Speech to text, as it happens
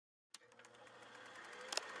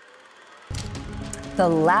the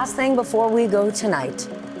last thing before we go tonight,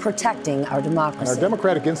 protecting our democracy. And our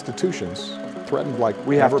democratic institutions threatened like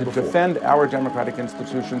we have to before. defend our democratic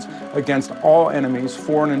institutions against all enemies,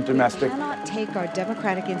 foreign and domestic. We cannot take our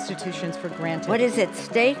democratic institutions for granted. What is at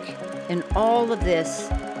stake in all of this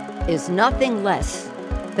is nothing less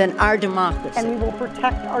than our democracy. And we will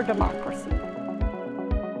protect our democracy.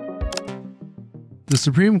 The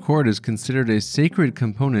Supreme Court is considered a sacred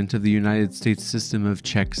component of the United States system of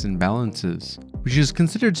checks and balances, which is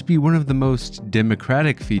considered to be one of the most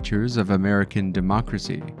democratic features of American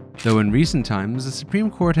democracy. Though in recent times, the Supreme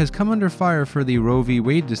Court has come under fire for the Roe v.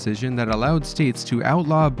 Wade decision that allowed states to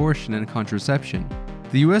outlaw abortion and contraception.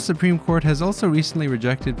 The US Supreme Court has also recently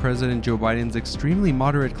rejected President Joe Biden's extremely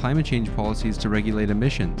moderate climate change policies to regulate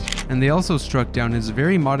emissions, and they also struck down his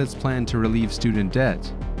very modest plan to relieve student debt.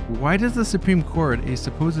 Why does the Supreme Court, a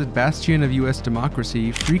supposed bastion of US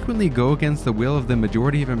democracy, frequently go against the will of the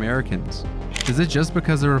majority of Americans? Is it just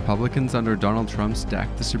because the Republicans under Donald Trump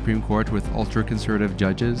stacked the Supreme Court with ultra-conservative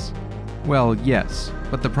judges? Well, yes,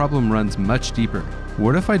 but the problem runs much deeper.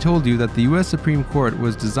 What if I told you that the US Supreme Court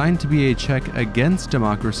was designed to be a check against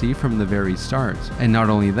democracy from the very start? And not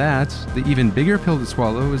only that, the even bigger pill to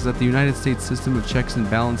swallow is that the United States system of checks and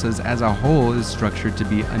balances as a whole is structured to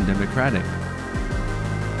be undemocratic.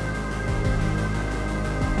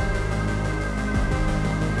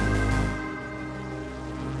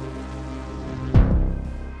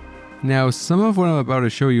 Now, some of what I'm about to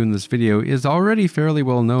show you in this video is already fairly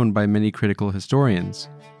well known by many critical historians,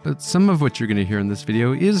 but some of what you're going to hear in this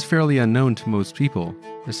video is fairly unknown to most people,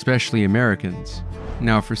 especially Americans.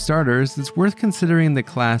 Now, for starters, it's worth considering the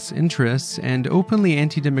class interests and openly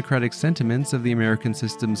anti-democratic sentiments of the American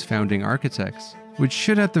system's founding architects, which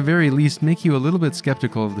should at the very least make you a little bit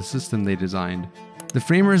skeptical of the system they designed. The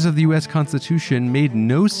framers of the US Constitution made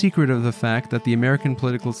no secret of the fact that the American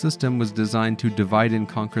political system was designed to divide and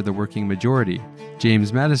conquer the working majority.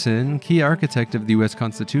 James Madison, key architect of the US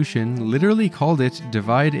Constitution, literally called it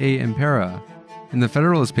divide et impera. In the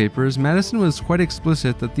Federalist Papers, Madison was quite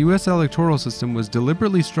explicit that the US electoral system was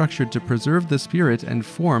deliberately structured to preserve the spirit and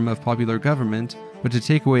form of popular government, but to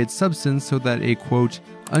take away its substance so that a, quote,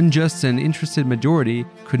 unjust and interested majority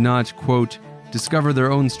could not, quote, discover their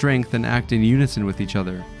own strength and act in unison with each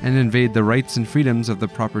other, and invade the rights and freedoms of the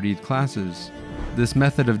propertied classes. This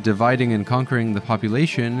method of dividing and conquering the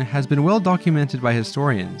population has been well documented by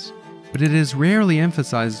historians, but it is rarely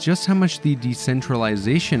emphasized just how much the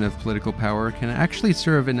decentralization of political power can actually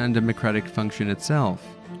serve an undemocratic function itself.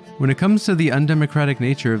 When it comes to the undemocratic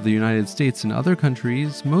nature of the United States and other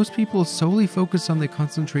countries, most people solely focus on the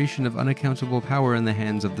concentration of unaccountable power in the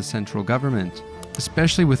hands of the central government,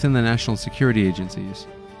 especially within the national security agencies.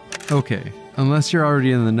 Okay, unless you're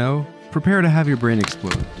already in the know, prepare to have your brain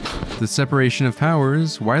explode. The separation of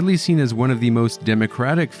powers, widely seen as one of the most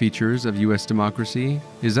democratic features of US democracy,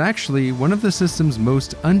 is actually one of the system's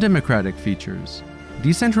most undemocratic features.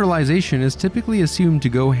 Decentralization is typically assumed to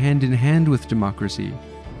go hand in hand with democracy,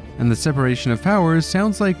 and the separation of powers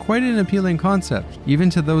sounds like quite an appealing concept, even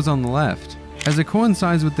to those on the left, as it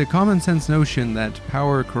coincides with the common sense notion that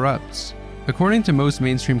power corrupts. According to most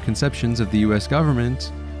mainstream conceptions of the US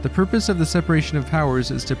government, the purpose of the separation of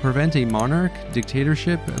powers is to prevent a monarch,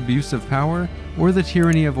 dictatorship, abuse of power, or the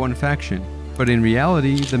tyranny of one faction. But in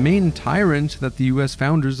reality, the main tyrant that the US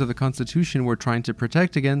founders of the Constitution were trying to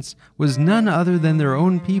protect against was none other than their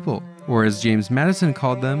own people, or as James Madison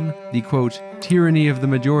called them, the quote, tyranny of the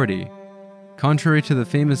majority. Contrary to the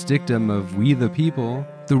famous dictum of "we the people,"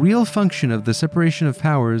 the real function of the separation of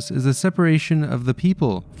powers is the separation of the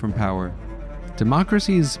people from power.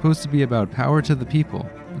 Democracy is supposed to be about power to the people,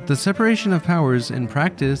 but the separation of powers in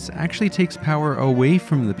practice actually takes power away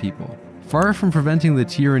from the people. Far from preventing the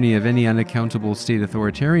tyranny of any unaccountable state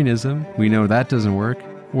authoritarianism, we know that doesn't work,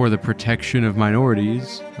 or the protection of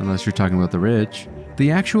minorities, unless you're talking about the rich, the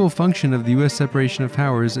actual function of the US separation of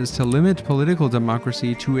powers is to limit political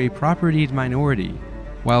democracy to a propertied minority,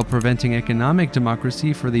 while preventing economic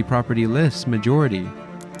democracy for the propertyless majority.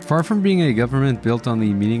 Far from being a government built on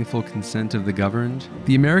the meaningful consent of the governed,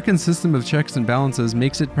 the American system of checks and balances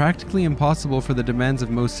makes it practically impossible for the demands of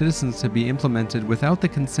most citizens to be implemented without the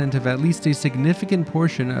consent of at least a significant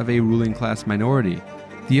portion of a ruling class minority.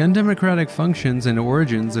 The undemocratic functions and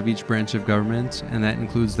origins of each branch of government, and that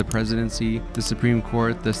includes the presidency, the Supreme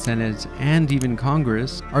Court, the Senate, and even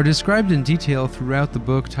Congress, are described in detail throughout the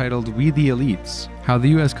book titled We the Elites: How the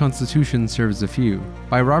US Constitution Serves a Few,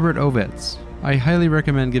 by Robert Ovitz. I highly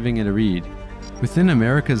recommend giving it a read. Within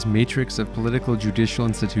America's matrix of political judicial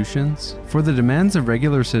institutions, for the demands of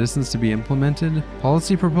regular citizens to be implemented,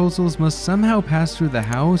 policy proposals must somehow pass through the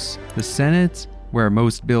House, the Senate, where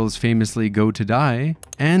most bills famously go to die,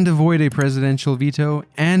 and avoid a presidential veto,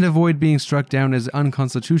 and avoid being struck down as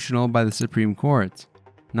unconstitutional by the Supreme Court.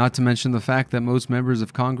 Not to mention the fact that most members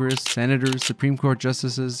of Congress, senators, Supreme Court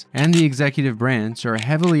justices, and the executive branch are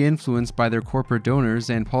heavily influenced by their corporate donors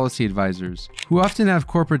and policy advisors, who often have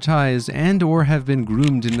corporate ties and/or have been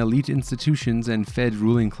groomed in elite institutions and fed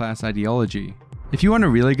ruling class ideology. If you want a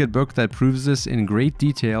really good book that proves this in great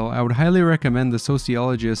detail, I would highly recommend the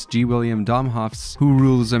sociologist G. William Domhoff's Who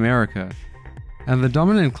Rules America. And the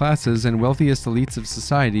dominant classes and wealthiest elites of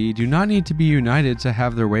society do not need to be united to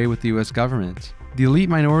have their way with the US government. The elite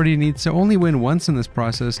minority needs to only win once in this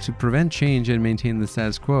process to prevent change and maintain the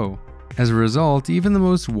status quo. As a result, even the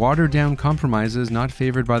most watered-down compromises not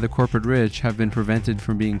favored by the corporate rich have been prevented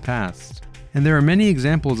from being passed. And there are many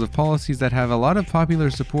examples of policies that have a lot of popular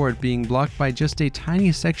support being blocked by just a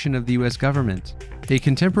tiny section of the US government. A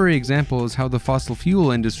contemporary example is how the fossil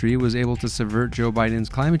fuel industry was able to subvert Joe Biden's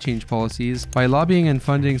climate change policies by lobbying and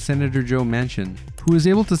funding Senator Joe Manchin, who was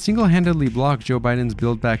able to single-handedly block Joe Biden's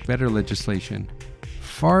Build Back Better legislation.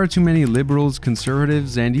 Far too many liberals,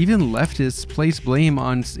 conservatives, and even leftists place blame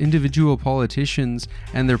on individual politicians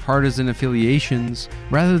and their partisan affiliations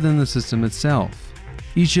rather than the system itself,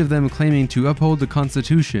 each of them claiming to uphold the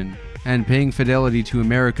Constitution and paying fidelity to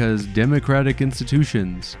America's democratic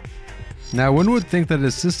institutions. Now, one would think that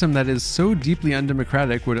a system that is so deeply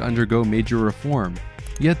undemocratic would undergo major reform.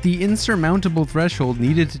 Yet the insurmountable threshold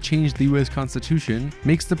needed to change the US Constitution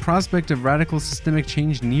makes the prospect of radical systemic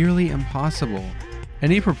change nearly impossible.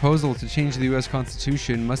 Any proposal to change the US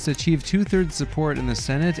Constitution must achieve 2/3 support in the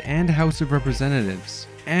Senate and House of Representatives,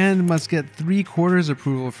 and must get 3/4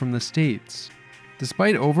 approval from the states.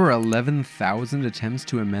 Despite over 11,000 attempts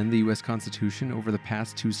to amend the US Constitution over the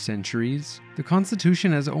past 2 centuries, the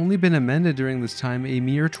Constitution has only been amended during this time a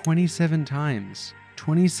mere 27 times.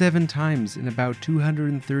 27 times in about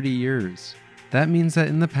 230 years. That means that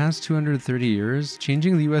in the past 230 years,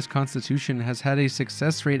 changing the US Constitution has had a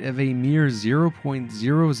success rate of a mere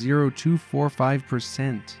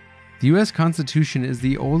 0.00245%. The US Constitution is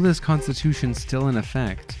the oldest constitution still in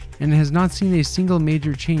effect, and has not seen a single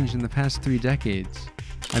major change in the past 3 decades.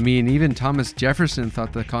 I mean, even Thomas Jefferson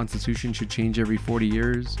thought the Constitution should change every 40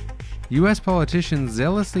 years. US politicians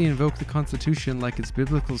zealously invoke the Constitution like it's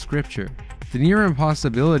biblical scripture. The near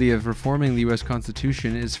impossibility of reforming the US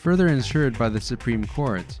Constitution is further ensured by the Supreme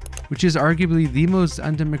Court, which is arguably the most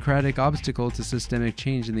undemocratic obstacle to systemic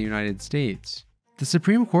change in the United States. The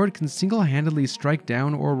Supreme Court can single-handedly strike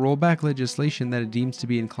down or roll back legislation that it deems to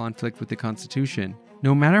be in conflict with the Constitution,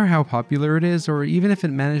 no matter how popular it is or even if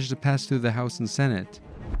it managed to pass through the House and Senate.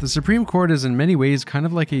 The Supreme Court is in many ways kind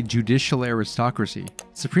of like a judicial aristocracy.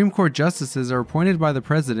 Supreme Court justices are appointed by the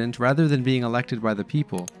president rather than being elected by the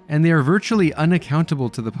people, and they are virtually unaccountable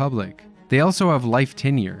to the public. They also have life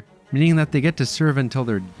tenure, meaning that they get to serve until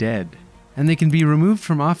they're dead. And they can be removed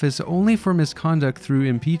from office only for misconduct through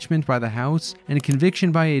impeachment by the House and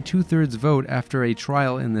conviction by a 2/3 vote after a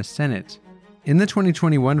trial in the Senate. In the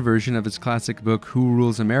 2021 version of his classic book, Who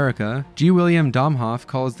Rules America, G. William Domhoff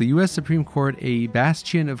calls the US Supreme Court a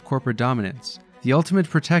bastion of corporate dominance, the ultimate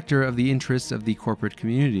protector of the interests of the corporate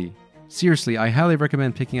community. Seriously, I highly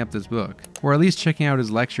recommend picking up this book, or at least checking out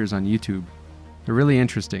his lectures on YouTube. They're really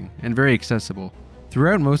interesting and very accessible.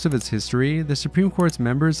 Throughout most of its history, the Supreme Court's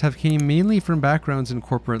members have came mainly from backgrounds in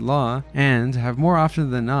corporate law and have more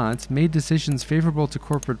often than not made decisions favorable to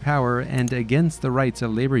corporate power and against the rights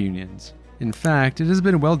of labor unions. In fact, it has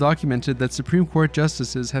been well documented that Supreme Court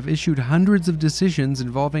justices have issued hundreds of decisions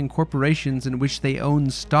involving corporations in which they own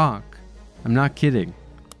stock. I'm not kidding.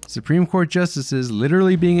 Supreme Court justices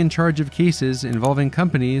literally being in charge of cases involving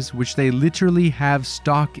companies which they literally have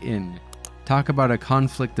stock in. Talk about a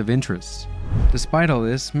conflict of interest. Despite all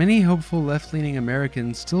this, many hopeful left-leaning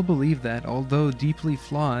Americans still believe that, although deeply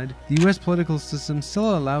flawed, the US political system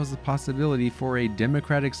still allows the possibility for a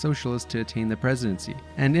democratic socialist to attain the presidency,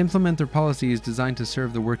 and implement their policies designed to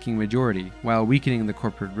serve the working majority, while weakening the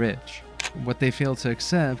corporate rich. What they fail to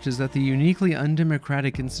accept is that the uniquely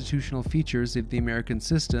undemocratic institutional features of the American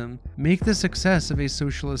system make the success of a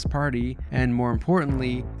socialist party, and more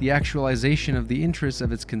importantly, the actualization of the interests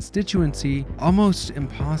of its constituency, almost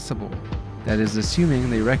impossible. That is, assuming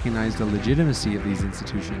they recognize the legitimacy of these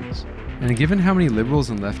institutions. And given how many liberals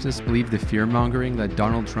and leftists believe the fear-mongering that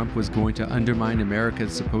Donald Trump was going to undermine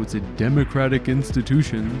America's supposed democratic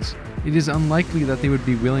institutions, it is unlikely that they would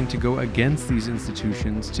be willing to go against these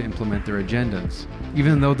institutions to implement their agendas,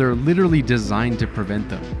 even though they're literally designed to prevent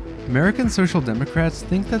them. American social democrats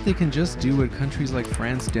think that they can just do what countries like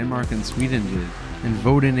France, Denmark, and Sweden did, and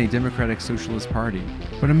vote in a democratic socialist party.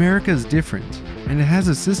 But America is different, and it has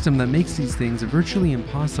a system that makes these things virtually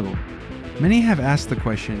impossible. Many have asked the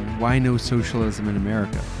question, why no socialism in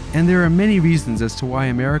America? And there are many reasons as to why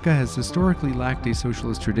America has historically lacked a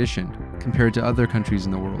socialist tradition compared to other countries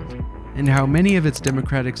in the world, and how many of its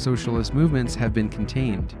democratic socialist movements have been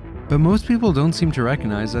contained. But most people don't seem to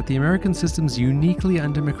recognize that the American system's uniquely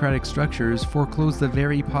undemocratic structures foreclose the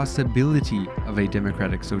very possibility of a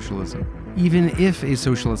democratic socialism, even if a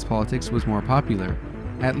socialist politics was more popular.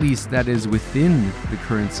 At least that is within the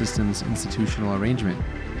current system's institutional arrangement.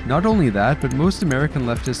 Not only that, but most American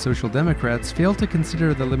leftist social democrats fail to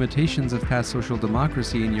consider the limitations of past social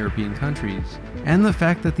democracy in European countries, and the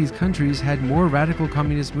fact that these countries had more radical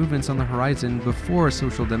communist movements on the horizon before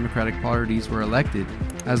social democratic parties were elected,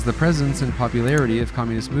 as the presence and popularity of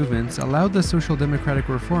communist movements allowed the social democratic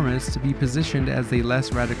reformists to be positioned as a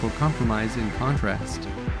less radical compromise in contrast.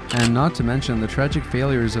 And not to mention the tragic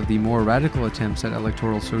failures of the more radical attempts at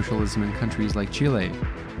electoral socialism in countries like Chile.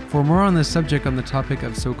 For more on this subject on the topic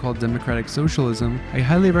of so-called democratic socialism, I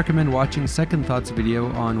highly recommend watching Second Thought's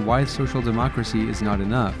video on why social democracy is not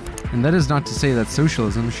enough. And that is not to say that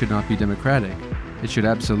socialism should not be democratic. It should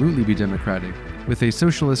absolutely be democratic, with a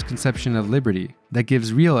socialist conception of liberty that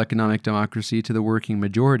gives real economic democracy to the working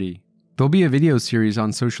majority. There'll be a video series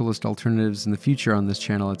on socialist alternatives in the future on this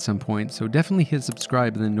channel at some point, so definitely hit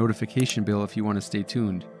subscribe and the notification bell if you want to stay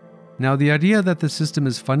tuned. Now, the idea that the system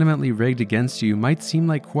is fundamentally rigged against you might seem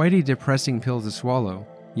like quite a depressing pill to swallow.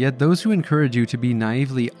 Yet those who encourage you to be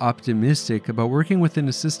naively optimistic about working within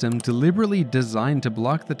a system deliberately designed to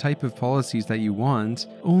block the type of policies that you want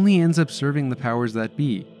only ends up serving the powers that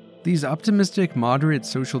be. These optimistic, moderate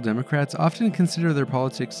social democrats often consider their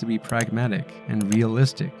politics to be pragmatic and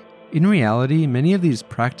realistic. In reality, many of these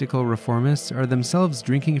practical reformists are themselves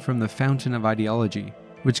drinking from the fountain of ideology,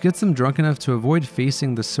 which gets them drunk enough to avoid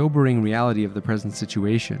facing the sobering reality of the present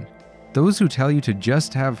situation. Those who tell you to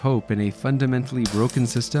just have hope in a fundamentally broken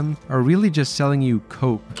system are really just selling you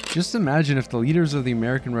cope. Just imagine if the leaders of the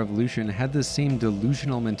American Revolution had the same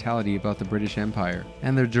delusional mentality about the British Empire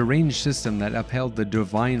and their deranged system that upheld the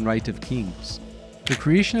divine right of kings. The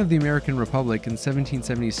creation of the American Republic in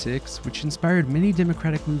 1776, which inspired many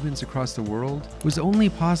democratic movements across the world, was only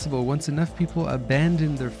possible once enough people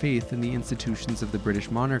abandoned their faith in the institutions of the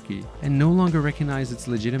British monarchy and no longer recognized its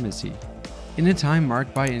legitimacy. In a time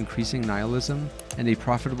marked by increasing nihilism and a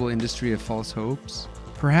profitable industry of false hopes,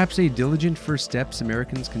 perhaps a diligent first steps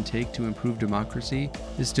Americans can take to improve democracy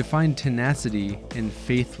is to find tenacity in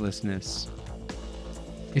faithlessness.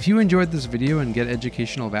 If you enjoyed this video and get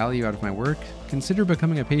educational value out of my work, consider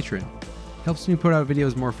becoming a patron. It helps me put out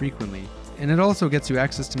videos more frequently, and it also gets you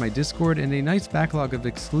access to my Discord and a nice backlog of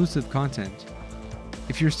exclusive content.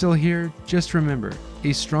 If you're still here, just remember,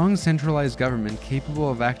 a strong centralized government capable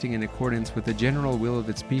of acting in accordance with the general will of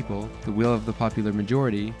its people, the will of the popular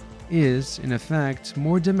majority, is, in effect,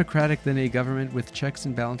 more democratic than a government with checks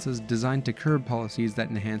and balances designed to curb policies that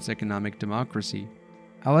enhance economic democracy.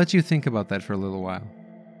 I'll let you think about that for a little while.